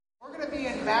to be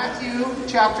in Matthew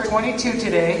chapter 22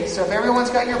 today. So if everyone's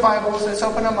got your Bibles, let's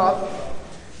open them up.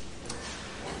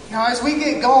 Now, as we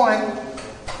get going,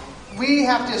 we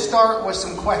have to start with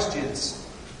some questions.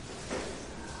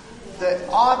 The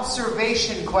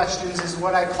observation questions is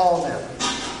what I call them.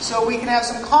 So we can have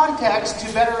some context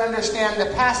to better understand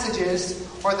the passages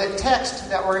or the text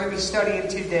that we're going to be studying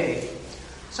today.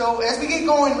 So as we get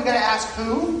going, we've got to ask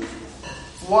who,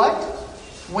 what,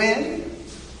 when,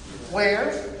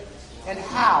 where, and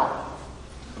how.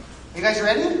 You guys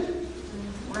ready?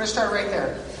 We're going to start right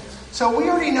there. So we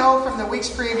already know from the weeks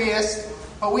previous,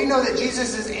 but we know that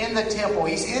Jesus is in the temple.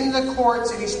 He's in the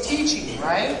courts and he's teaching,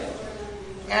 right?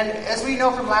 And as we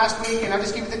know from last week, and I'll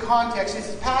just give you the context,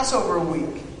 it's Passover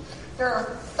week. There are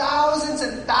thousands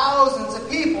and thousands of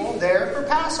people there for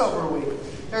Passover week.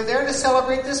 They're there to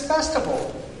celebrate this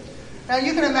festival. Now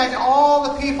you can imagine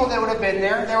all the people that would have been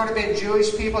there. There would have been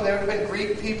Jewish people, there would have been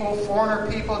Greek people,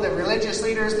 foreigner people, the religious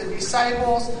leaders, the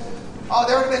disciples. Oh,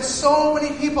 there would have been so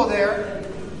many people there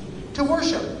to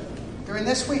worship during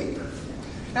this week.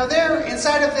 Now there,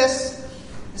 inside of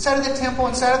the temple,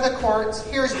 inside of the courts,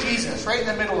 here's Jesus, right in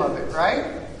the middle of it,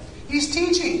 right? He's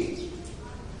teaching.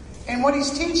 And what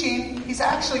he's teaching, he's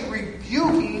actually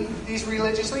rebuking these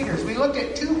religious leaders. We looked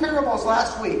at two parables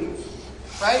last week,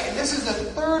 right? And this is the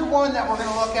third one that we're going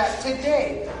to look at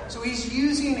today. So he's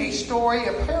using a story,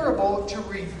 a parable, to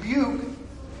rebuke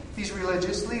these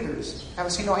religious leaders.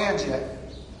 Haven't seen no hands yet.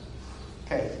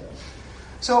 Okay.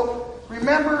 So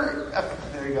remember,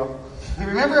 there you go.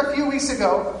 Remember a few weeks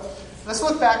ago, let's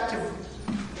look back to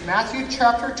Matthew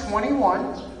chapter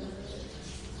 21,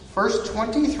 verse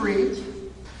 23.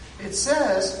 It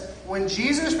says, when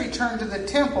Jesus returned to the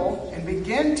temple and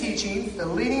began teaching, the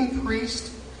leading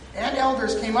priests and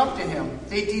elders came up to him.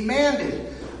 They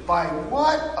demanded, by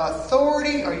what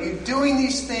authority are you doing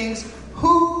these things?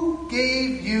 Who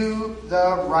gave you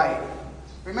the right?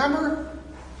 Remember?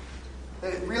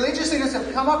 The religious leaders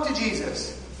have come up to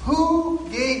Jesus. Who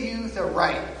gave you the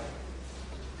right?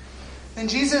 Then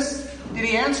Jesus, did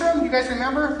he answer them? You guys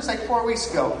remember? It was like 4 weeks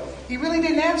ago. He really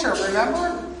didn't answer them,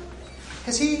 remember?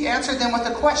 Because he answered them with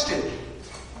a question.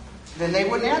 Then they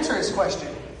wouldn't answer his question.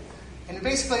 And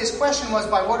basically his question was,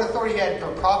 by what authority had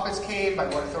the prophets came? By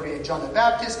what authority had John the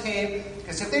Baptist came?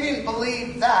 Because if they didn't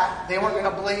believe that, they weren't going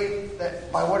to believe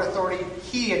that by what authority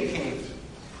he had came.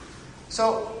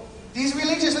 So these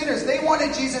religious leaders, they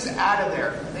wanted Jesus out of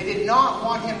there. They did not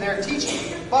want him there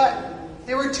teaching. But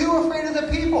they were too afraid of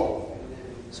the people.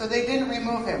 So they didn't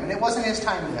remove him. And it wasn't his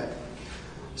time yet.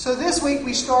 So this week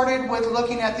we started with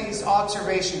looking at these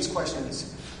observations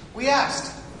questions. We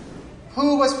asked,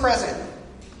 who was present?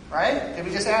 Right? Did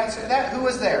we just answer that? Who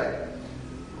was there?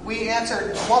 We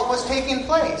answered, what was taking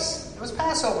place? It was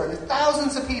Passover. There's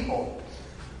thousands of people.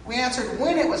 We answered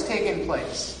when it was taking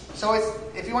place. So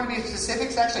if you want to be specific,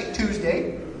 it's actually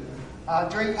Tuesday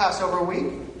during Passover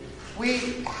week.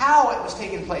 How it was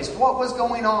taking place. What was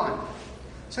going on.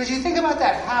 So as you think about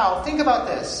that how, think about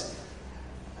this.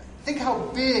 Think how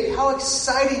big, how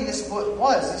exciting this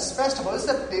was, this festival. This is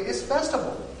the biggest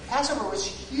festival. Passover was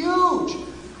huge.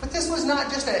 But this was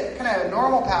not just a kind of a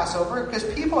normal Passover, because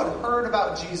people had heard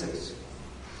about Jesus.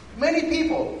 Many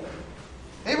people,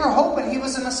 they were hoping he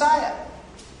was the Messiah.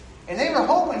 And they were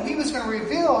hoping he was going to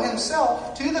reveal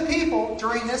himself to the people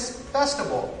during this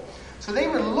festival. So they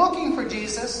were looking for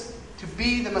Jesus to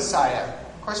be the Messiah.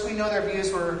 Of course, we know their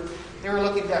views were, they were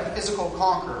looking at that physical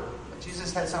conqueror. But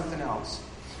Jesus had something else.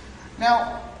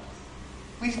 Now,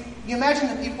 you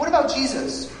imagine the people. What about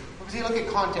Jesus? If you look at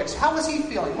context, how was he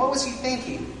feeling? What was he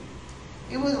thinking?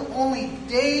 It was only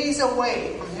days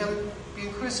away from him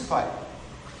being crucified.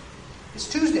 It's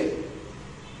Tuesday.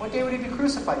 What day would he be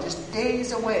crucified? Just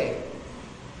days away.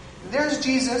 And there's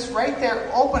Jesus right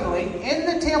there openly in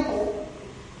the temple,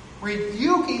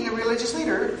 rebuking the religious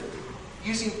leader,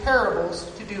 using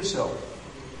parables to do so.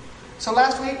 So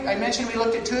last week I mentioned we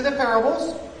looked at two of the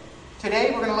parables.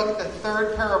 Today we're going to look at the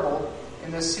third parable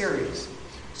in this series.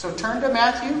 So turn to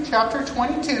Matthew chapter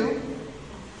 22,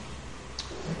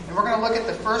 and we're going to look at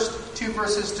the first two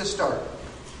verses to start.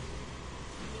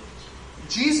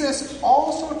 Jesus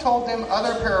also told them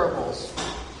other parables.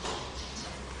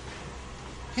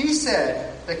 He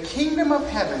said, the kingdom of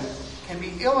heaven can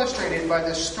be illustrated by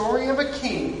the story of a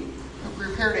king who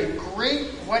prepared a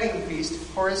great wedding feast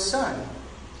for his son.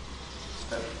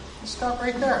 Let's stop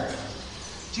right there.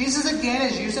 Jesus again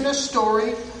is using a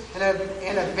story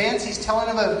and events. He's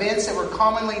telling them events that were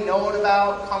commonly known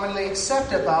about, commonly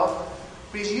accepted about.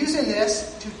 But he's using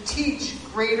this to teach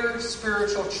greater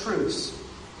spiritual truths.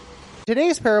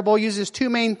 Today's parable uses two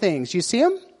main things. You see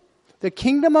them? The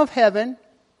kingdom of heaven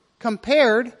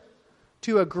compared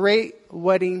to a great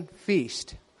wedding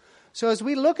feast. So as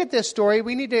we look at this story,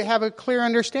 we need to have a clear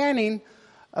understanding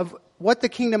of what the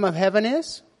kingdom of heaven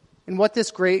is and what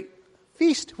this great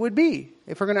feast would be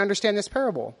if we're going to understand this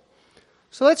parable.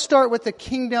 So let's start with the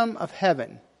kingdom of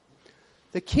heaven.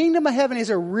 The kingdom of heaven is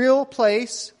a real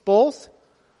place, both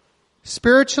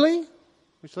spiritually,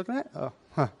 what you looking at?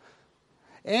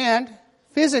 And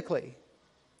physically.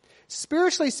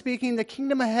 Spiritually speaking, the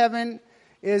kingdom of heaven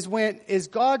is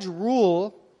God's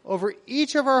rule over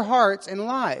each of our hearts and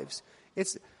lives.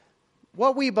 It's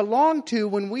what we belong to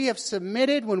when we have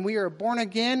submitted, when we are born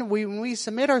again, when we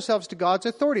submit ourselves to God's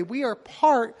authority. We are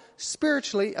part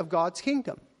spiritually of God's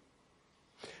kingdom.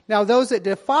 Now, those that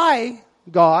defy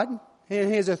God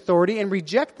and His authority and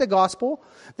reject the gospel,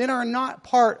 then are not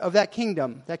part of that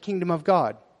kingdom of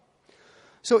God.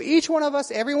 So each one of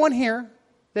us, everyone here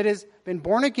that has been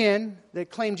born again, that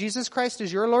claim Jesus Christ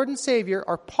as your Lord and Savior,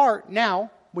 are part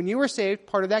now, when you were saved,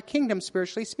 part of that kingdom,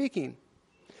 spiritually speaking.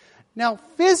 Now,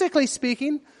 physically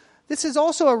speaking, this is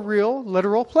also a real,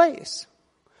 literal place.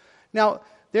 Now,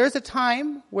 there's a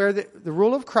time where the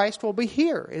rule of Christ will be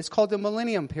here. It's called the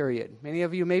millennium period. Many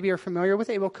of you maybe are familiar with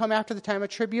it. It will come after the time of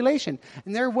tribulation.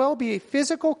 And there will be a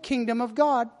physical kingdom of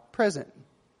God present.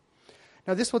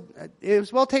 Now,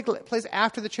 it will take place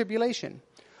after the tribulation.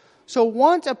 So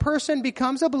once a person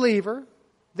becomes a believer,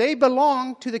 they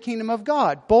belong to the kingdom of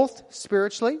God, both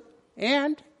spiritually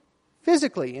and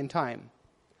physically in time.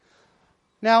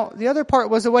 Now, the other part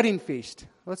was the wedding feast.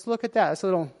 Let's look at that. It's a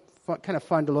little kind of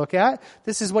fun to look at.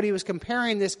 This is what he was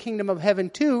comparing this kingdom of heaven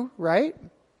to, right?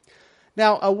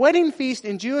 Now, a wedding feast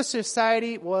in Jewish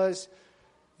society was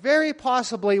very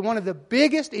possibly one of the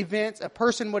biggest events a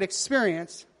person would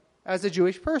experience as a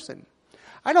Jewish person.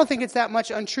 I don't think it's that much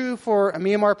untrue for a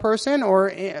Myanmar person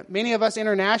or many of us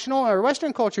international or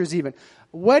Western cultures even.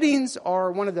 Weddings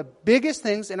are one of the biggest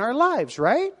things in our lives,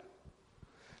 right?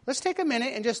 Let's take a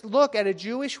minute and just look at a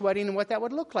Jewish wedding and what that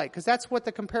would look like, because that's what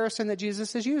the comparison that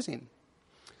Jesus is using.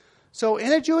 So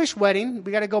in a Jewish wedding,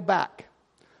 we got to go back.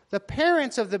 The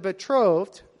parents of the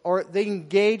betrothed, or the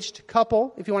engaged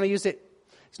couple, if you want to use it,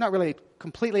 it's not really a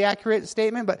completely accurate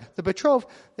statement, but the betrothed,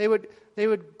 they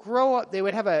would grow up, they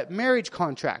would have a marriage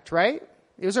contract, right?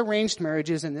 It was arranged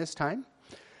marriages in this time.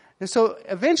 And so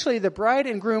eventually the bride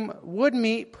and groom would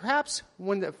meet, perhaps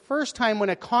when the first time when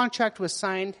a contract was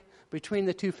signed between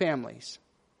the two families.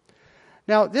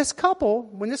 Now, this couple,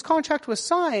 when this contract was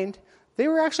signed, they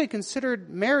were actually considered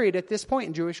married at this point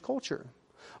in Jewish culture.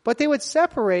 But they would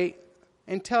separate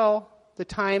until the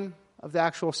time of the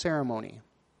actual ceremony.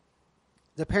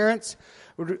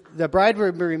 The bride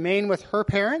would remain with her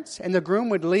parents, and the groom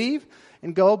would leave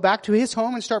and go back to his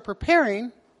home and start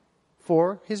preparing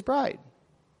for his bride.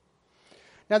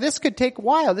 Now, this could take a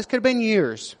while. This could have been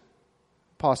years,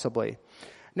 possibly.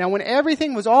 Now, when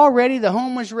everything was all ready, the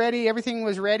home was ready, everything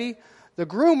was ready, the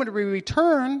groom would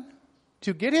return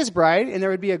to get his bride, and there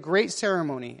would be a great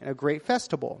ceremony and a great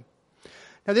festival.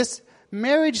 Now, this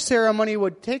marriage ceremony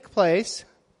would take place,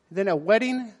 then a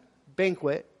wedding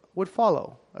banquet would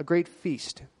follow, a great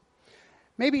feast.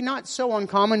 Maybe not so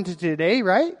uncommon to today,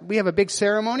 right? We have a big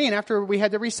ceremony, and after we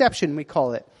had the reception, we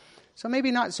call it. So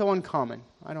maybe not so uncommon.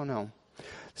 I don't know.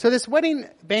 So this wedding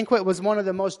banquet was one of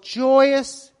the most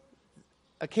joyous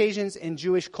occasions in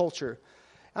Jewish culture.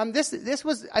 This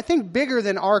was, I think, bigger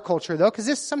than our culture, though,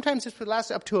 because sometimes this would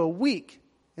last up to a week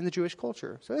in the Jewish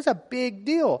culture. So it's a big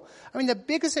deal. I mean, the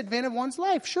biggest event of one's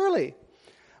life, surely.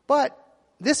 But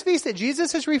this feast that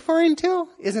Jesus is referring to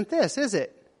isn't this, is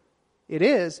it? It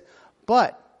is,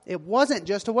 but it wasn't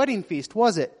just a wedding feast,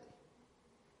 was it?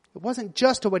 It wasn't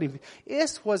just a wedding feast.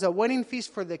 This was a wedding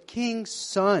feast for the king's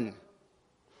son.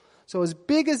 So as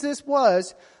big as this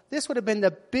was, this would have been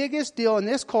the biggest deal in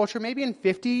this culture maybe in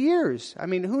 50 years. I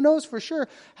mean, who knows for sure?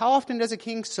 How often does a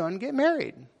king's son get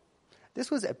married?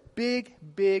 This was a big,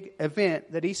 big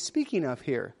event that he's speaking of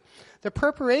here. The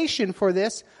preparation for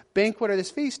this banquet or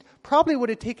this feast probably would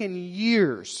have taken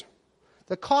years.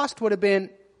 The cost would have been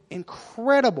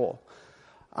incredible.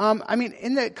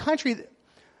 In this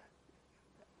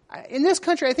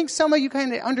country, I think some of you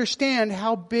kind of understand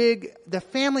how big the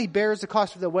family bears the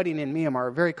cost of the wedding in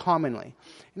Myanmar very commonly.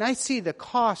 And I see the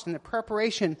cost and the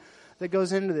preparation that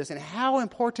goes into this and how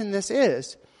important this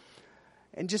is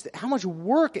and just how much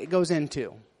work it goes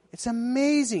into. It's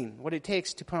amazing what it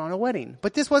takes to put on a wedding.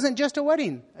 But this wasn't just a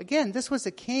wedding. Again, this was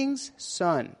the king's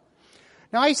son.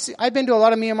 Now, I've been to a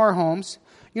lot of Myanmar homes.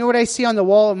 You know what I see on the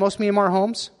wall of most Myanmar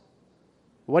homes?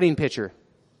 Wedding picture.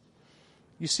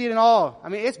 You see it in all. I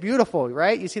mean, it's beautiful,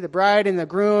 right? You see the bride and the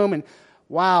groom, and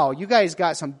wow, you guys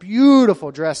got some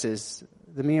beautiful dresses.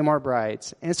 the Myanmar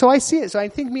brides. And so I see it. So I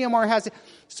think Myanmar has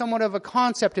somewhat of a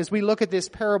concept as we look at this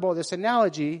parable, this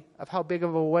analogy of how big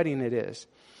of a wedding it is.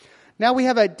 Now we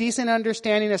have a decent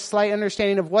understanding, a slight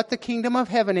understanding of what the kingdom of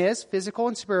heaven is, physical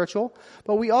and spiritual,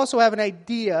 but we also have an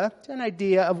idea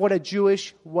of what a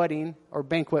Jewish wedding or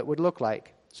banquet would look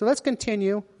like. So let's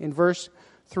continue in verse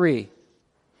 3.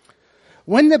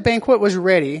 When the banquet was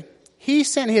ready, he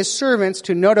sent his servants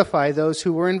to notify those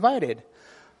who were invited,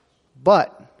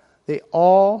 but they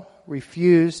all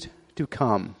refused to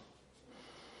come.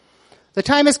 The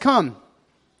time has come.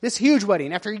 This huge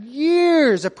wedding, after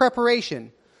years of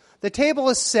preparation, the table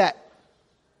is set.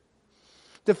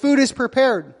 The food is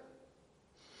prepared.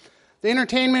 The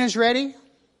entertainment is ready.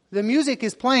 The music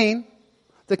is playing.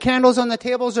 The candles on the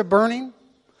tables are burning.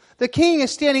 The king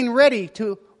is standing ready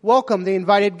to welcome the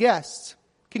invited guests.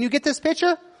 Can you get this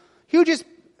picture? Huge is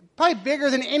probably bigger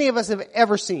than any of us have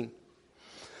ever seen.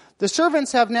 The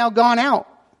servants have now gone out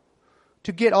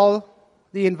to get all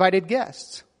the invited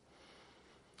guests.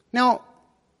 Now,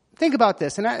 think about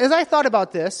this. And as I thought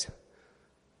about this,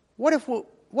 what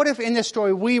if in this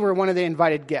story we were one of the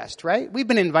invited guests, right? We've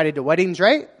been invited to weddings,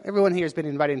 right? Everyone here has been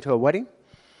invited to a wedding.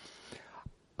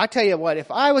 I tell you what, if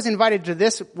I was invited to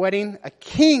this wedding, a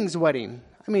king's wedding,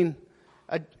 I mean,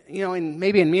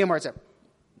 maybe in Myanmar it's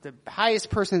the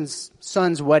highest person's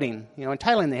son's wedding. In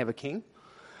Thailand they have a king.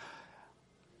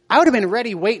 I would have been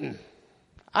ready waiting.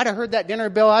 I'd have heard that dinner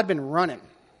bell, I'd been running.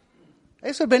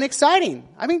 This would have been exciting.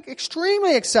 I mean,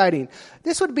 extremely exciting.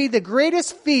 This would be the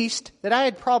greatest feast that I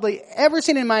had probably ever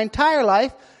seen in my entire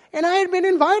life, and I had been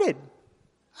invited.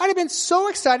 I'd have been so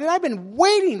excited. I'd been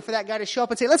waiting for that guy to show up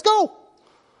and say, let's go.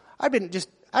 I'd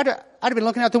have been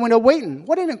looking out the window waiting.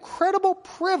 What an incredible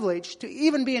privilege to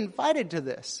even be invited to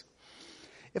this.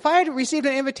 If I had received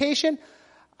an invitation,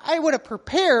 I would have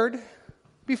prepared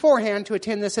beforehand to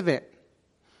attend this event.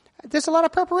 There's a lot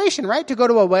of preparation, right, to go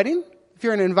to a wedding if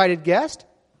you're an invited guest.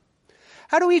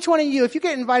 How do each one of you, if you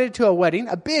get invited to a wedding,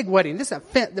 a big wedding, this is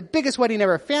the biggest wedding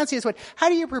ever, fanciest wedding, how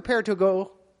do you prepare to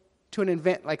go to an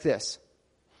event like this?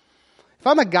 If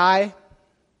I'm a guy,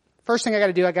 first thing I got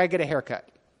to do, I got to get a haircut,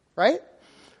 right?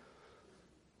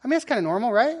 I mean, it's kind of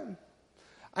normal, right?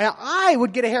 I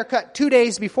would get a haircut 2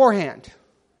 days beforehand.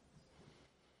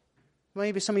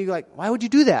 Maybe some of you are like, why would you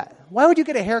do that? Why would you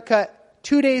get a haircut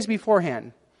 2 days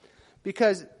beforehand?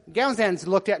 Because Gownsdan's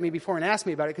looked at me before and asked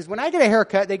me about it. Because when I get a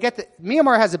haircut,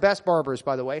 Myanmar has the best barbers,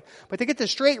 by the way, but they get the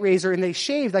straight razor and they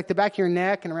shave like the back of your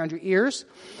neck and around your ears.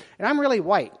 And I'm really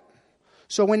white.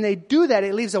 So when they do that,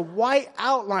 it leaves a white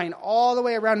outline all the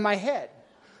way around my head.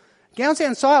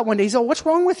 Gownsdan saw it one day. He said, what's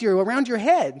wrong with you around your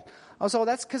head? I was like,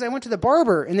 that's because I went to the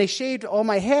barber and they shaved all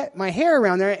my hair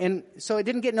around there, and so it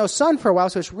didn't get no sun for a while,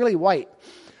 so it's really white.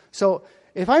 So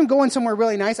if I'm going somewhere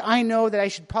really nice, I know that I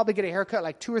should probably get a haircut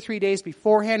like 2 or 3 days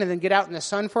beforehand and then get out in the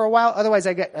sun for a while. Otherwise,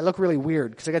 I look really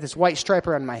weird because I got this white stripe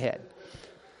around my head.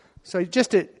 So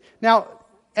now,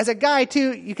 as a guy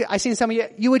too, I seen some of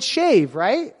you would shave,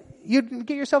 right? You'd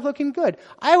get yourself looking good.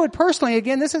 I would personally,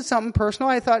 again, this is something personal.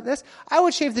 I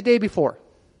would shave the day before.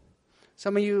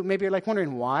 Some of you maybe are like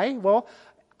wondering why. Well,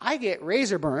 I get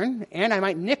razor burn and I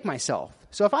might nick myself.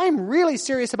 So if I'm really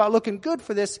serious about looking good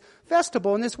for this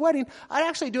festival and this wedding, I'd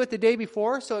actually do it the day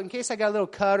before. So in case I got a little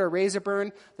cut or razor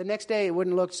burn, the next day it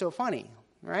wouldn't look so funny,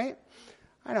 right?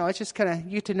 I know, it's just kind of,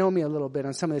 you get to know me a little bit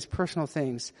on some of these personal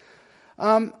things.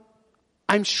 I'm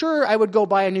sure I would go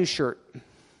buy a new shirt,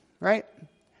 right?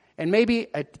 And maybe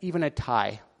even a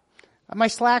tie. My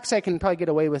slacks, I can probably get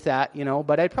away with that,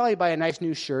 but I'd probably buy a nice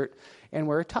new shirt and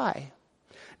wear a tie.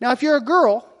 Now, if you're a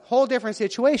girl, whole different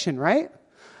situation, right?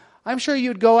 I'm sure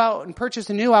you'd go out and purchase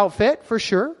a new outfit for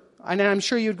sure. And then I'm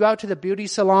sure you'd go out to the beauty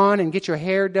salon and get your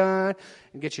hair done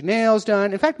and get your nails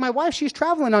done. In fact, my wife, she's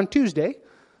traveling on Tuesday.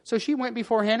 So she went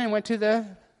beforehand and went to the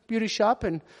beauty shop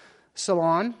and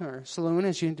salon, or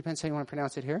saloon, depends how you want to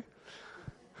pronounce it here,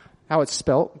 how it's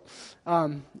spelt.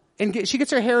 She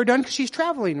gets her hair done because she's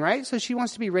traveling, right? So she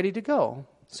wants to be ready to go.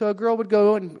 So a girl would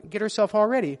go and get herself all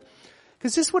ready.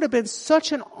 Because this would have been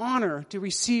such an honor to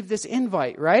receive this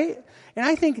invite, right? And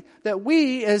I think that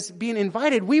we, as being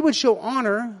invited, we would show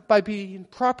honor by being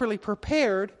properly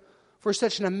prepared for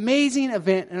such an amazing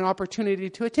event and an opportunity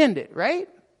to attend it, right?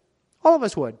 All of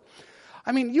us would.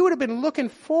 I mean, you would have been looking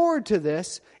forward to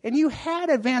this, and you had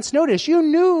advance notice. You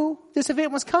knew this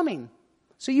event was coming.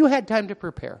 So you had time to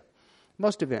prepare.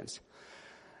 Most events.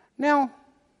 Now,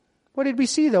 what did we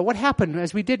see, though? What happened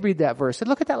as we did read that verse? And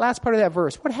look at that last part of that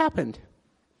verse. What happened?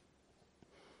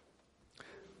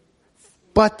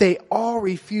 But they all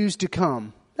refused to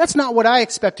come. That's not what I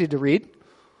expected to read.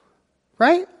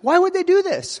 Right? Why would they do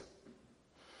this?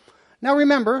 Now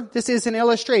remember, this is an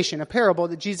illustration, a parable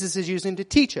that Jesus is using to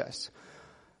teach us.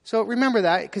 So remember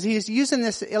that, because he's using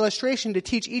this illustration to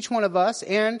teach each one of us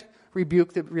and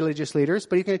rebuke the religious leaders,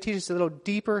 but he's going to teach us a little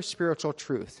deeper spiritual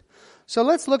truth. So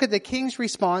let's look at the king's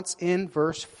response in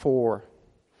verse 4.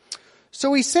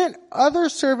 So he sent other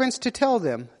servants to tell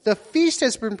them, the feast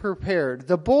has been prepared,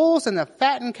 the bulls and the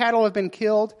fattened cattle have been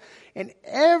killed, and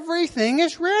everything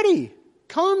is ready.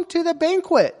 Come to the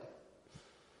banquet.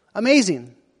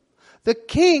 Amazing. The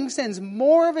king sends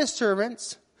more of his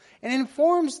servants and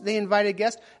informs the invited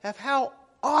guests of how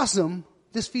awesome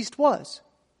this feast was.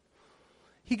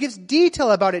 He gives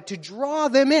detail about it to draw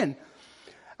them in.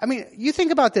 I mean, you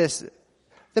think about this.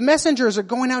 The messengers are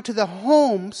going out to the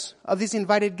homes of these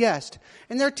invited guests.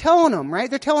 And they're telling them, right?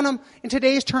 They're telling them, in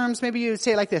today's terms, maybe you would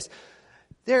say it like this.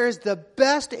 There is the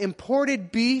best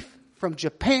imported beef from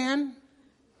Japan.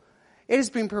 It has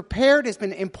been prepared. It's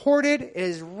been imported. It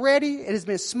is ready. It has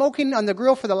been smoking on the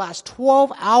grill for the last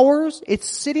 12 hours. It's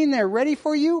sitting there ready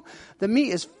for you. The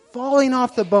meat is falling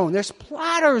off the bone. There's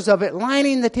platters of it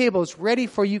lining the tables ready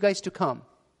for you guys to come.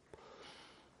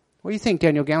 What do you think,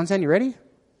 Daniel Gownson? You ready?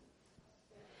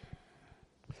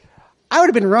 I would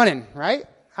have been running, right?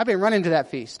 I've been running to that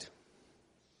feast.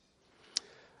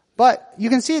 But you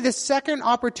can see the second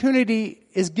opportunity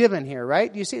is given here,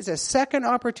 right? You see it's a second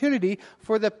opportunity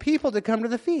for the people to come to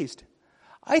the feast.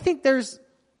 I think there's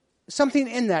something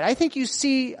in that. I think you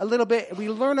see a little bit, we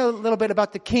learn a little bit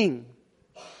about the king.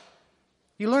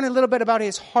 You learn a little bit about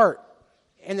his heart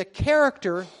and the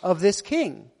character of this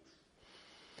king.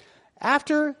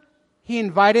 After he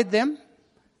invited them,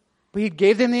 he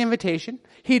gave them the invitation,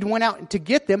 he'd went out to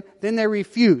get them, then they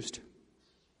refused.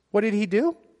 What did he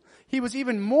do? He was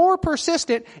even more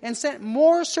persistent and sent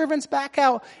more servants back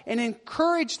out and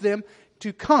encouraged them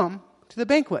to come to the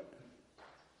banquet.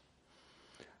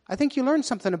 I think you learned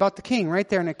something about the king right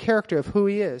there in the character of who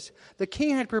he is. The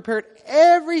king had prepared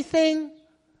everything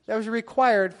that was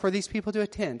required for these people to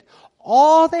attend.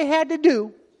 All they had to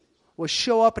do was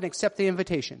show up and accept the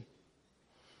invitation.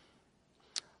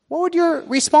 What would your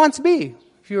response be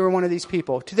if you were one of these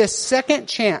people to this second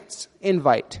chance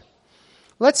invite?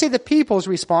 Let's see the people's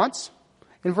response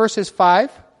in verses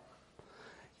 5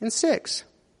 and 6.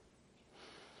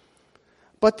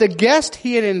 But the guest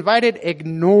he had invited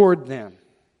ignored them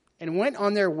and went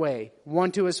on their way,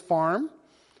 one to his farm,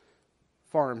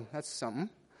 that's something,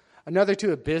 another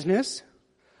to a business.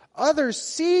 Others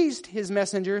seized his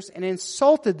messengers and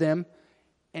insulted them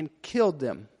and killed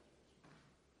them.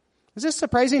 Is this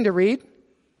surprising to read?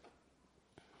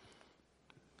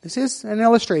 This is an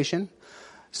illustration.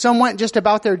 Some went just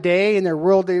about their day and their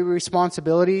worldly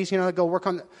responsibilities. Go work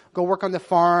on the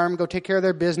farm, go take care of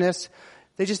their business.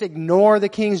 They just ignore the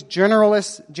king's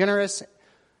generous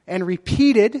and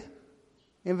repeated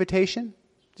invitation.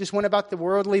 Just went about the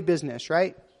worldly business,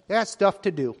 right? They got stuff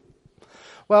to do.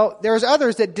 Well, there's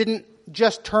others that didn't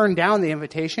just turn down the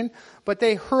invitation, but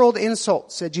they hurled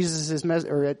insults at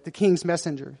at the king's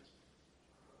messenger.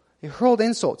 They hurled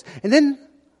insults. And then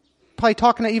probably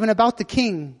talking even about the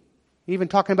king, even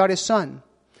talking about his son.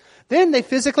 Then they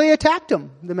physically attacked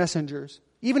him, the messengers,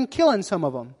 even killing some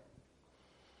of them.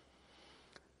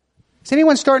 Is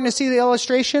anyone starting to see the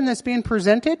illustration that's being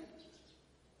presented?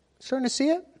 Starting to see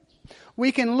it?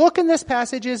 We can look in this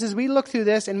passages as we look through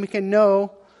this and we can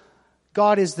know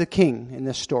God is the king in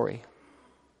this story.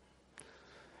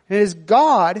 And it is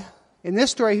God in this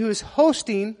story who is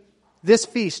hosting this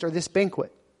feast or this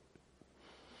banquet.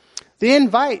 The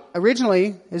invite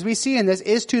originally, as we see in this,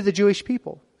 is to the Jewish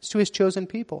people. It's to his chosen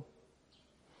people.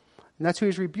 And that's who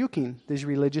he's rebuking, these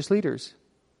religious leaders.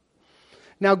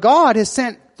 Now God has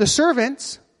sent the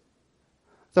servants,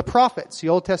 the prophets, the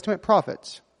Old Testament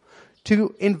prophets,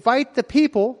 to invite the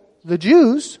people, the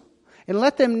Jews, and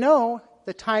let them know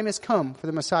the time has come for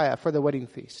the Messiah, for the wedding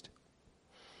feast.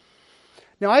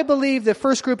 Now I believe the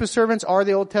first group of servants are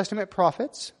the Old Testament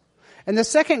prophets. And the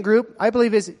second group, I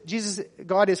believe, is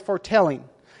God is foretelling.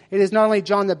 It is not only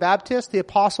John the Baptist, the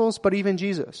apostles, but even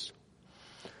Jesus.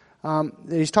 That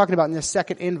he's talking about in this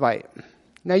second invite.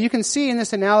 Now you can see in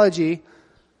this analogy,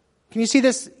 can you see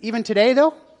this even today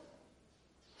though?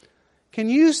 Can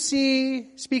you see,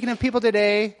 speaking of people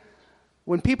today,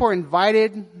 when people are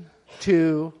invited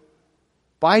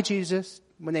by Jesus,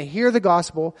 when they hear the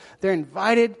gospel, they're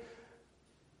invited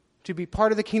to be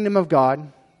part of the kingdom of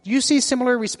God. Do you see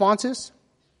similar responses?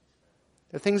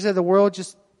 The things of the world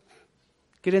just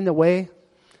get in the way.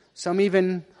 Some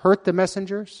even hurt the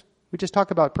messengers. We just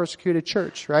talked about persecuted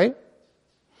church, right?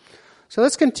 So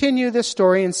let's continue this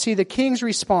story and see the king's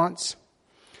response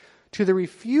to the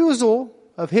refusal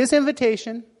of his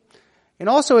invitation and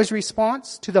also his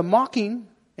response to the mocking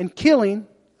and killing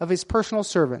of his personal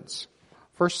servants.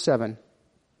 Verse 7.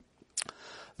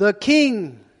 The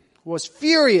king was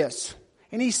furious,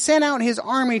 and he sent out his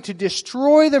army to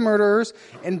destroy the murderers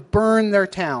and burn their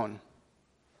town.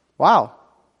 Wow.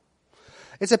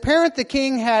 It's apparent the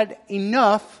king had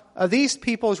enough of these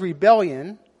people's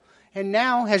rebellion and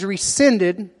now has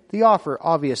rescinded the offer,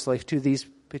 obviously, to these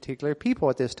particular people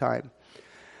at this time.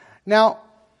 Now,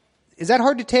 is that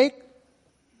hard to take?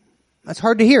 That's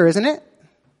hard to hear, isn't it?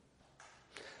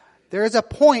 There is a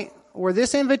point where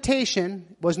this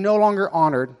invitation was no longer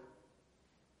honored.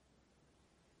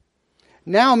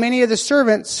 Now many of the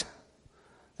servants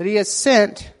that he has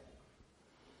sent,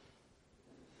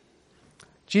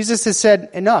 Jesus has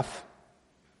said, enough.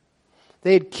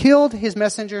 They had killed his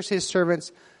messengers, his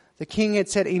servants. The king had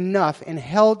said enough and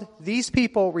held these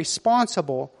people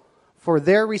responsible for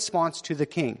their response to the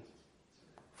king,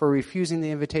 for refusing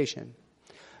the invitation.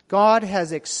 God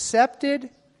has accepted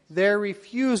their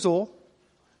refusal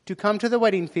to come to the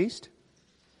wedding feast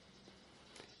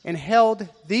and held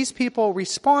these people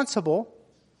responsible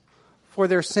for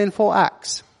their sinful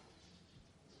acts.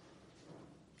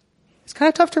 It's kind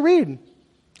of tough to read.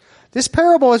 This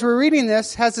parable, as we're reading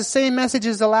this, has the same message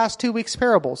as the last 2 weeks'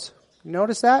 parables. You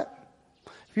notice that?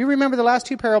 If you remember the last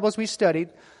 2 parables we studied,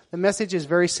 the message is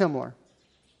very similar.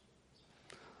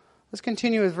 Let's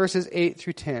continue with verses 8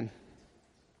 through 10.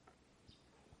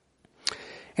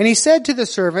 And he said to the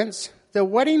servants, the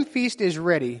wedding feast is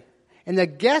ready, and the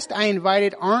guests I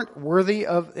invited aren't worthy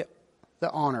of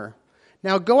the honor.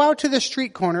 Now go out to the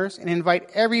street corners and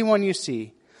invite everyone you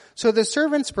see. So the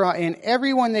servants brought in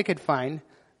everyone they could find,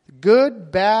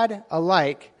 good, bad,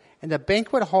 alike, and the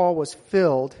banquet hall was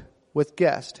filled with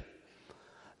guests.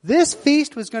 This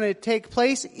feast was going to take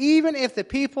place even if the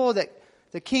people that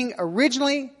the king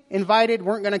originally invited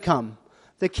weren't going to come.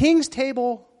 The king's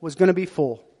table was going to be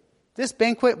full. This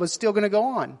banquet was still going to go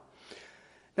on.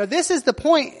 Now this is the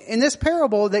point in this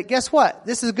parable that, guess what?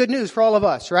 This is good news for all of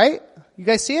us, right? You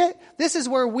guys see it? This is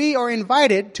where we are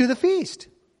invited to the feast.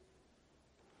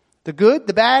 The good,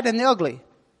 the bad, and the ugly.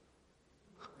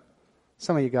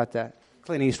 Some of you got that.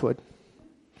 Clint Eastwood.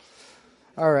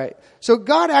 All right. So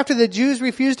God, after the Jews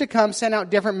refused to come, sent out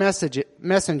different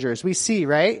messengers. We see,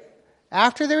 right?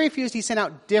 After they refused, he sent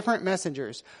out different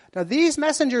messengers. Now these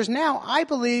messengers now, I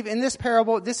believe in this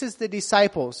parable, this is the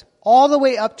disciples, all the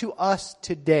way up to us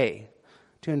today,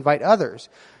 to invite others,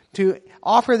 to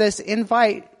offer this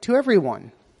invite to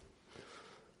everyone,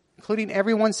 including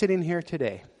everyone sitting here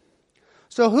today.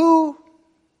 So who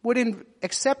would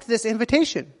accept this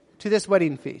invitation to this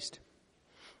wedding feast?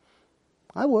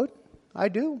 I would. I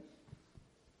do.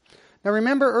 Now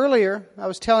remember earlier, I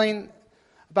was telling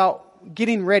about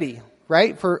getting ready,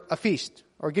 right, for a feast,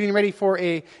 or getting ready for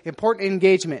a important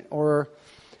engagement, or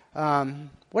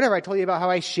whatever. I told you about how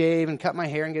I shave and cut my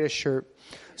hair and get a shirt.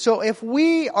 So if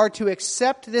we are to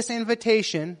accept this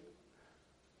invitation,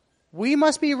 we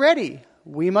must be ready.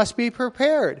 We must be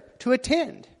prepared to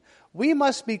attend. We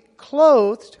must be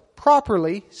clothed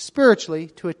properly, spiritually,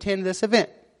 to attend this event.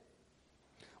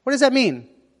 What does that mean?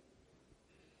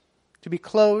 To be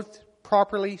clothed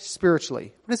properly,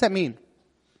 spiritually. What does that mean?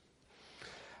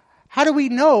 How do we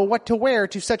know what to wear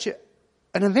to such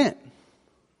an event?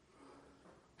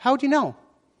 How would you know?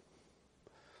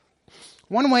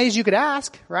 One way is you could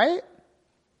ask, right?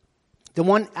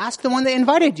 Ask the one that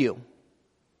invited you.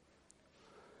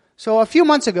 So a few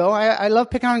months ago, I love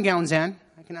picking on Gaunzan.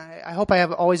 I hope I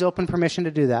have always open permission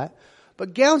to do that.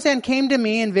 But Gaunzan came to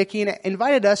me and Vicky and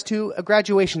invited us to a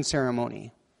graduation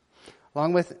ceremony,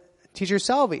 along with Teacher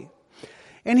Salvi.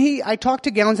 And I talked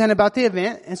to Gaunzan about the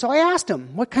event, and so I asked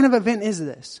him, what kind of event is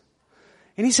this?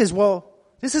 And he says, well,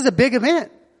 this is a big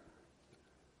event.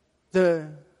 The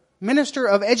Minister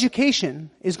of Education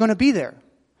is going to be there.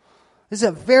 This is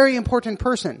a very important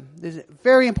person. This is a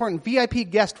very important VIP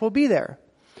guest will be there.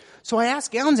 So I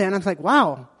asked Gaunzan, I was like,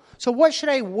 wow, so what should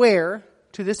I wear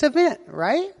to this event,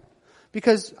 right?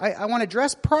 Because I want to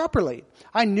dress properly.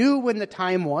 I knew when the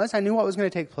time was. I knew what was going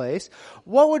to take place.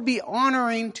 What would be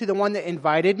honoring to the one that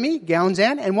invited me,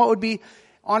 Gaunzan, and what would be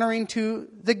honoring to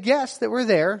the guests that were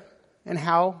there, and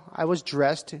how I was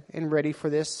dressed and ready for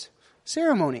this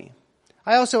ceremony.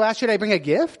 I also asked, should I bring a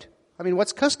gift? I mean,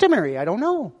 what's customary? I don't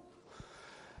know.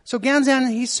 So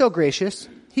Gaunzan, he's so gracious.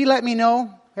 He let me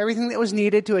know everything that was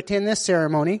needed to attend this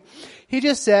ceremony. He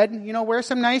just said, wear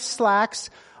some nice slacks,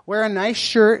 wear a nice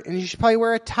shirt, and you should probably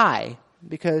wear a tie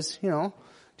because, do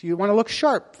you want to look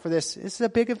sharp for this? This is a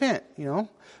big event,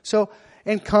 So,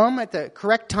 and come at the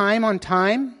correct time on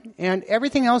time, and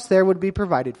everything else there would be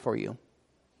provided for you.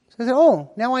 So I said,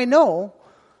 now I know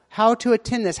how to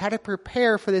attend this, how to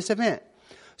prepare for this event.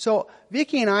 So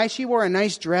Vicky and I, she wore a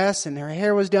nice dress and her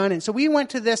hair was done. And so we went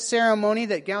to this ceremony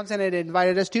that Galveston had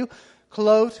invited us to,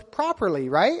 clothed properly,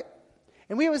 right?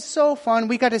 And it was so fun.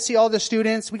 We got to see all the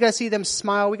students. We got to see them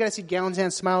smile. We got to see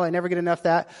Galveston smile. I never get enough of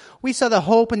that. We saw the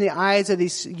hope in the eyes of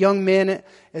these young men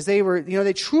as they were,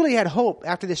 they truly had hope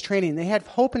after this training. They had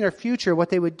hope in their future,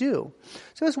 what they would do.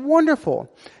 So it was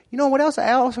wonderful. You know what else?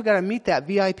 I also got to meet that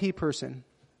VIP person.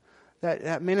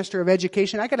 That minister of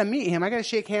education. I got to meet him. I got to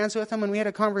shake hands with him, and we had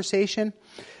a conversation.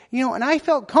 And I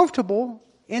felt comfortable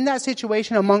in that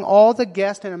situation among all the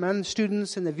guests and among the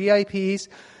students and the VIPs.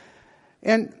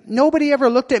 And nobody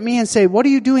ever looked at me and said, "What are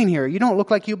you doing here? You don't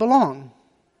look like you belong."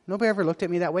 Nobody ever looked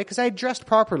at me that way because I dressed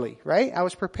properly, right? I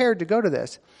was prepared to go to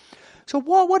this. So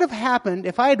what would have happened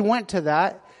if I had went to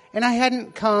that and I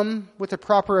hadn't come with the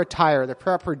proper attire, the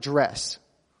proper dress?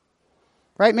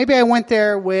 Right? Maybe I went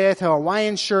there with a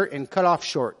Hawaiian shirt and cut-off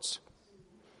shorts.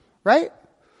 Right?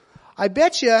 I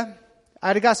bet you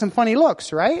I'd have got some funny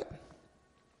looks, right?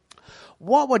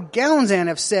 What would Galveston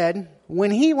have said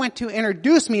when he went to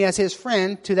introduce me as his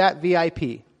friend to that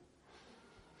VIP?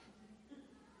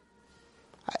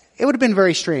 It would have been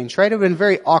very strange, right? It would have been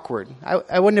very awkward.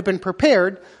 I wouldn't have been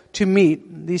prepared to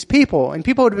meet these people. And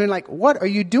people would have been like, "What are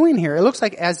you doing here? It looks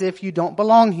like as if you don't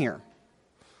belong here.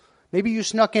 Maybe you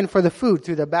snuck in for the food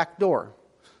through the back door.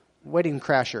 Wedding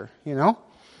crasher,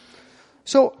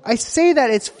 So I say that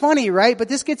it's funny, right? But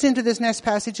this gets into this next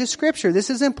passage of Scripture. This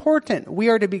is important. We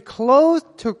are to be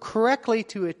clothed correctly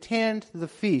to attend the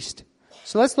feast.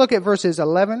 So let's look at verses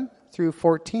 11 through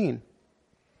 14.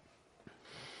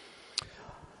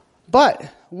 But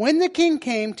when the king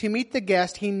came to meet the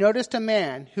guest, he noticed a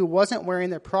man who wasn't wearing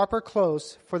the proper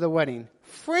clothes for the wedding.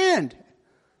 "Friend,"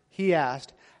 he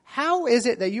asked, "how is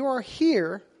it that you are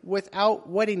here without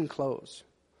wedding clothes?"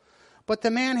 But the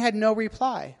man had no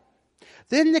reply.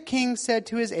 Then the king said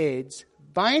to his aides,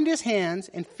 "Bind his hands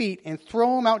and feet and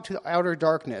throw him out to the outer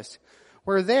darkness,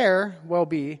 where there will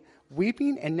be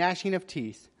weeping and gnashing of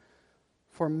teeth.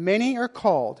 For many are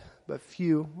called, but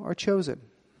few are chosen."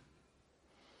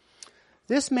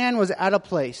 This man was out of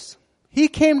place. He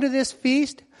came to this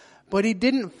feast, but he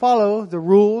didn't follow the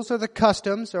rules or the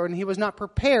customs, and he was not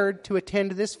prepared to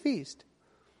attend this feast.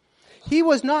 He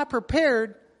was not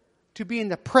prepared to be in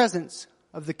the presence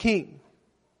of the king.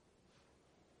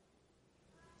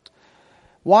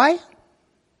 Why?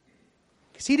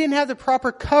 Because he didn't have the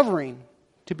proper covering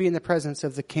to be in the presence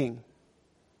of the king.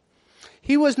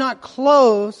 He was not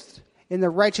clothed in the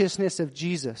righteousness of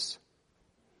Jesus.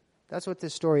 That's what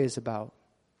this story is about.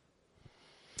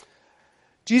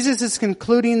 Jesus is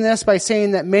concluding this by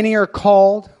saying that many are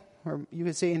called, or you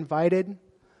could say invited,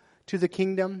 to the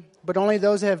kingdom, but only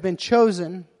those that have been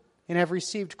chosen and have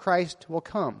received Christ will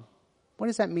come. What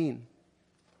does that mean?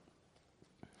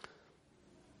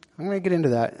 I'm going to get into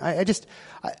that.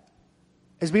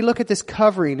 As we look at this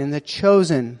covering and the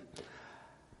chosen,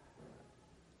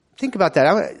 think about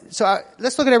that.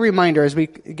 Let's look at a reminder as we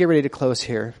get ready to close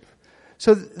here.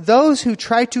 So those who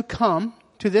try to come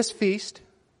to this feast,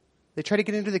 they try to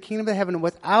get into the kingdom of heaven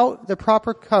without the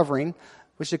proper covering,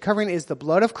 which the covering is the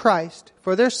blood of Christ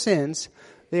for their sins.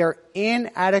 They are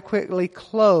inadequately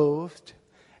clothed,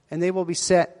 and they will be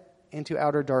set into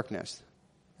outer darkness.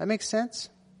 That makes sense?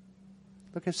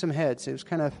 Look at some heads. It was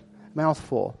kind of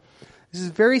mouthful. This is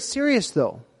very serious,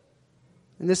 though.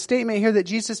 In this statement here that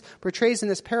Jesus portrays in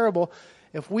this parable,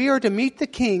 if we are to meet the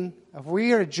king, if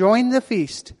we are to join the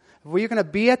feast, if we are going to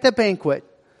be at the banquet,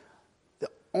 the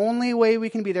only way we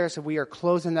can be there is if we are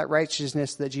clothed in that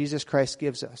righteousness that Jesus Christ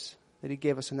gives us, that He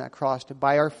gave us on that cross, to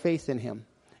by our faith in Him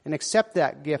and accept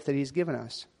that gift that He's given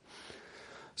us.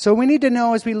 So we need to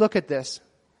know as we look at this,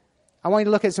 I want you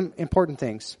to look at some important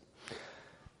things.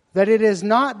 That it is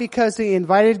not because the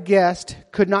invited guest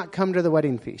could not come to the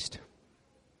wedding feast.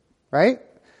 Right?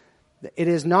 It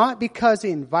is not because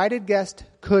the invited guest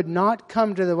could not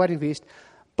come to the wedding feast,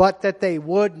 but that they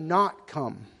would not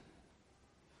come.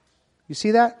 You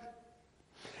see that?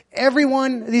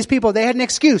 Everyone, these people, they had an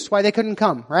excuse why they couldn't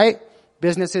come, right?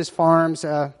 Businesses, farms.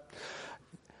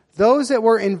 Those that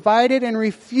were invited and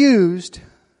refused,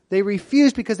 they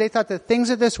refused because they thought the things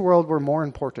of this world were more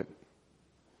important.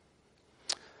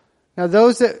 Now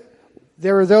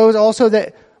there were those also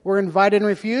that were invited and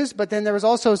refused, but then there was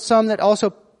also some that also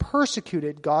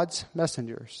persecuted God's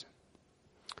messengers.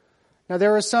 Now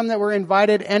there were some that were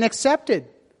invited and accepted,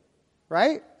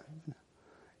 right?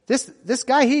 This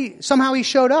guy, he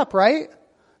showed up, right?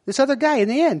 This other guy in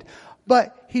the end.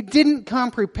 But he didn't come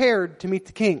prepared to meet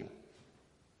the king.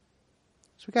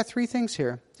 So we got three things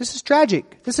here. This is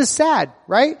tragic. This is sad,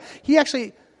 right? He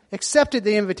actually accepted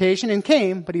the invitation and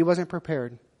came, but he wasn't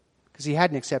prepared. because he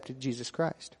hadn't accepted Jesus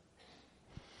Christ.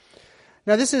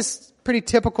 Now, this is pretty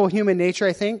typical human nature,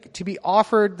 I think, to be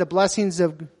offered the blessings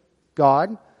of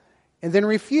God and then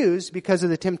refuse because of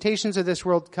the temptations of this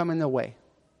world come in the way.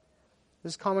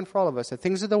 This is common for all of us. The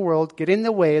things of the world get in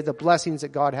the way of the blessings that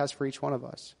God has for each one of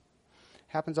us.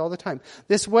 It happens all the time.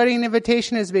 This wedding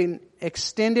invitation has been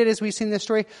extended, as we see in this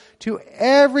story, to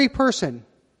every person.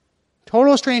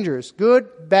 Total strangers, good,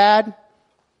 bad,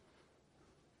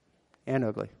 and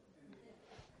ugly.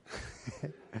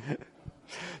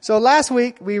 So last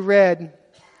week we read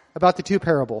about the two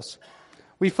parables.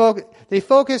 They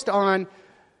focused on...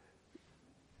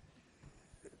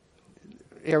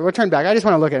 Here, we'll turn back. I just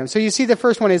want to look at them. So you see the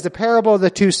first one is the parable of the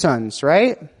two sons,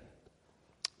 right?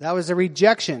 That was the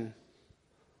rejection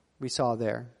we saw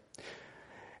there.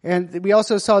 And we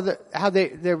also saw how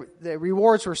the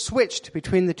rewards were switched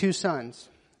between the two sons.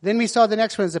 Then we saw the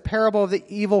next one is the parable of the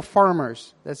evil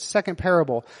farmers. That's the second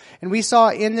parable. And we saw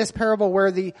in this parable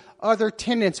where the other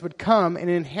tenants would come and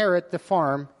inherit the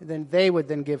farm, and then they would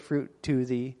then give fruit to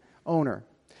the owner.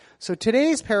 So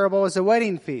today's parable is a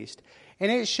wedding feast.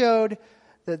 And it showed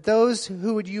that those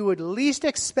you would least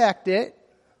expect it,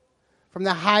 from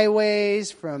the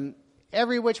highways, from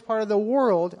every which part of the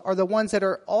world, are the ones that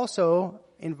are also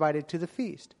invited to the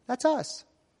feast. That's us.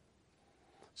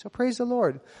 So praise the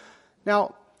Lord.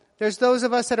 Now, there's those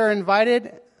of us that are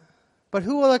invited, but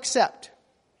who will accept?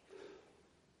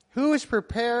 Who is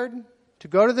prepared to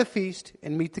go to the feast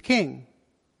and meet the King?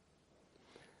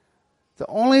 The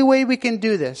only way we can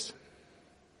do this,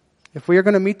 if we are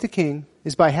going to meet the King,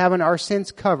 is by having our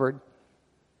sins covered,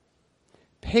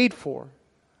 paid for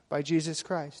by Jesus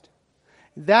Christ.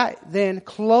 That then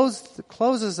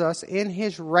closes us in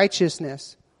His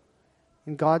righteousness.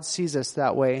 And God sees us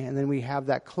that way, and then we have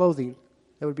that clothing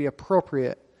that would be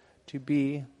appropriate to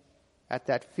be at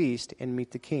that feast and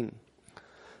meet the King.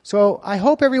 So I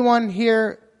hope everyone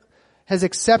here has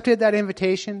accepted that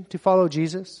invitation to follow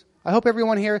Jesus. I hope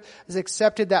everyone here has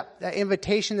accepted that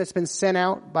invitation that's been sent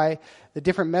out by the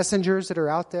different messengers that are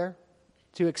out there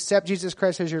to accept Jesus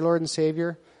Christ as your Lord and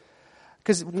Savior.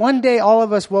 Because one day all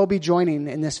of us will be joining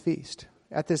in this feast,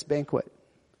 at this banquet.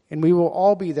 And we will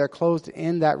all be there clothed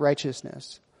in that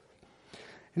righteousness.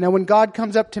 And now when God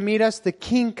comes up to meet us, the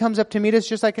King comes up to meet us,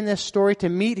 just like in this story, to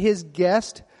meet His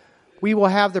guest, we will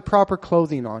have the proper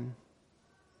clothing on.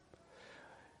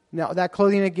 Now that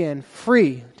clothing, again,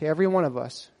 free to every one of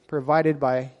us, provided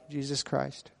by Jesus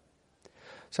Christ.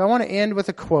 So I want to end with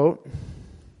a quote.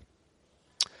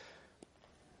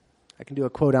 I can do a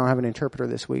quote. I don't have an interpreter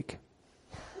this week.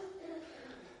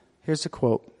 Here's the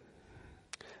quote.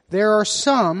 There are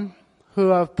some who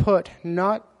have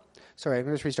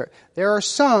There are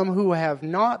some who have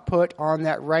not put on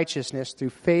that righteousness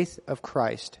through faith of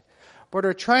Christ, but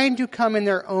are trying to come in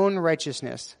their own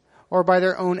righteousness, or by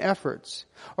their own efforts,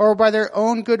 or by their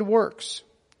own good works.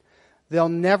 They'll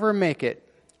never make it.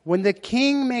 When the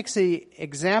King makes the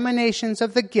examinations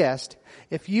of the guest,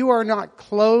 if you are not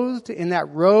clothed in that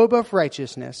robe of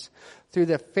righteousness, through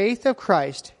the faith of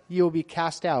Christ, you will be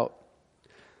cast out.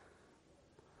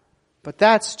 But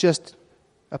that's just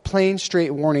a plain,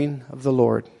 straight warning of the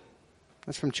Lord.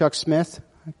 That's from Chuck Smith.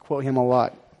 I quote him a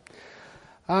lot.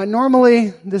 Normally,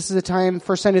 this is a time,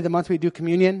 first Sunday of the month, we do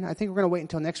communion. I think we're going to wait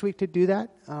until next week to do that,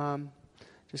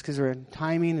 just because we're in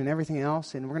timing and everything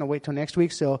else, and we're going to wait till next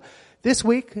week. So this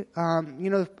week, I'll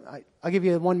give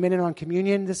you 1 minute on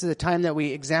communion. This is a time that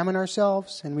we examine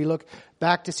ourselves, and we look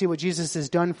back to see what Jesus has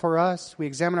done for us. We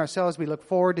examine ourselves. We look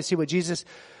forward to see what Jesus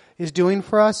is doing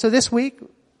for us. So this week,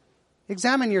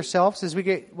 examine yourselves as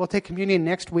we'll take communion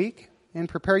next week, and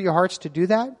prepare your hearts to do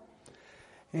that.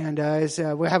 And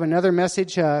we'll have another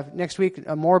message next week,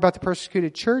 more about the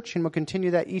persecuted church, and we'll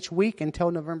continue that each week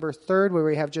until November 3rd, where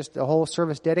we have just a whole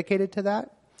service dedicated to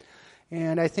that.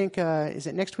 And I think, is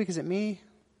it next week? Is it me?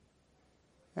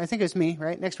 I think it's me,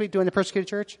 right? Next week doing the persecuted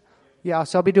church? Yeah,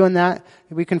 so I'll be doing that.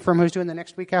 Did we confirm who's doing the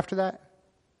next week after that?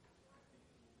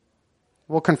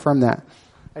 We'll confirm that.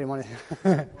 I didn't want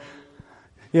to...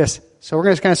 Yes, so we're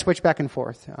going to kind of switch back and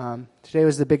forth. Today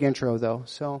was the big intro, though.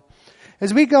 So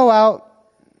as we go out,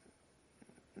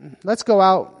 let's go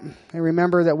out and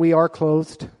remember that we are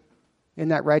clothed in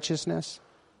that righteousness.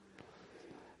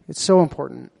 It's so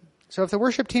important. So if the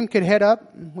worship team could head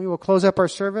up, we will close up our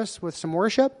service with some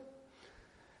worship.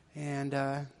 And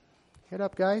head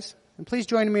up, guys. And please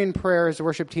join me in prayer as the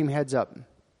worship team heads up.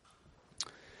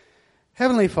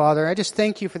 Heavenly Father, I just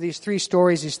thank you for these three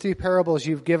stories, these three parables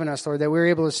you've given us, Lord, that we were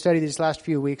able to study these last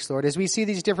few weeks, Lord, as we see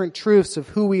these different truths of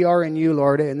who we are in you,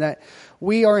 Lord, and that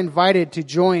we are invited to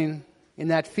join in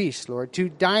that feast, Lord, to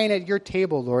dine at your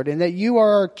table, Lord, and that you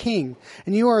are our King,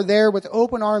 and you are there with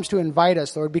open arms to invite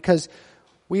us, Lord, because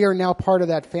we are now part of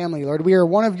that family, Lord. We are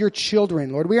one of your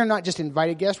children, Lord. We are not just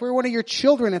invited guests. We're one of your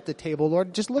children at the table,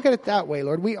 Lord. Just look at it that way,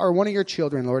 Lord. We are one of your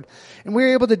children, Lord. And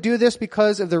we're able to do this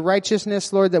because of the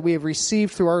righteousness, Lord, that we have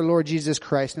received through our Lord Jesus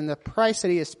Christ and the price that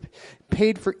he has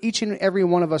paid for each and every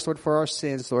one of us, Lord, for our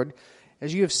sins, Lord.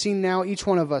 As you have seen now, each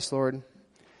one of us, Lord,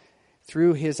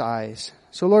 through his eyes.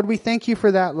 So, Lord, we thank you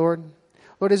for that, Lord.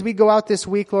 Lord, as we go out this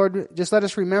week, Lord, just let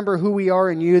us remember who we are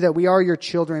in you, that we are your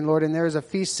children, Lord, and there is a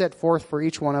feast set forth for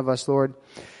each one of us, Lord.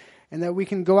 And that we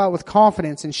can go out with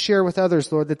confidence and share with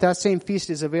others, Lord, that same feast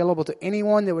is available to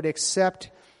anyone that would accept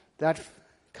that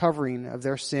covering of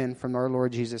their sin from our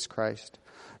Lord Jesus Christ.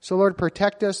 So, Lord,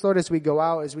 protect us, Lord, as we go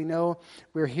out, as we know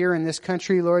we're here in this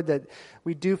country, Lord, that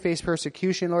we do face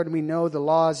persecution, Lord, and we know the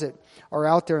laws that are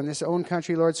out there in this own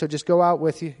country, Lord. So just go out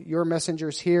with your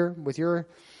messengers here, with your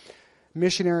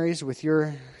missionaries, with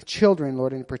your children,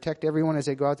 Lord, and protect everyone as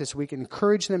they go out this week.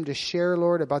 Encourage them to share,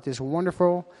 Lord, about this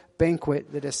wonderful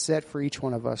banquet that is set for each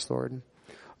one of us, Lord.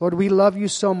 Lord, we love you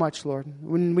so much, Lord.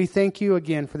 When we thank you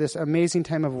again for this amazing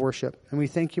time of worship, and we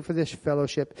thank you for this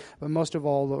fellowship, but most of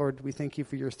all, Lord, we thank you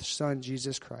for your Son,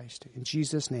 Jesus Christ. In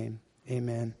Jesus' name,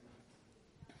 amen.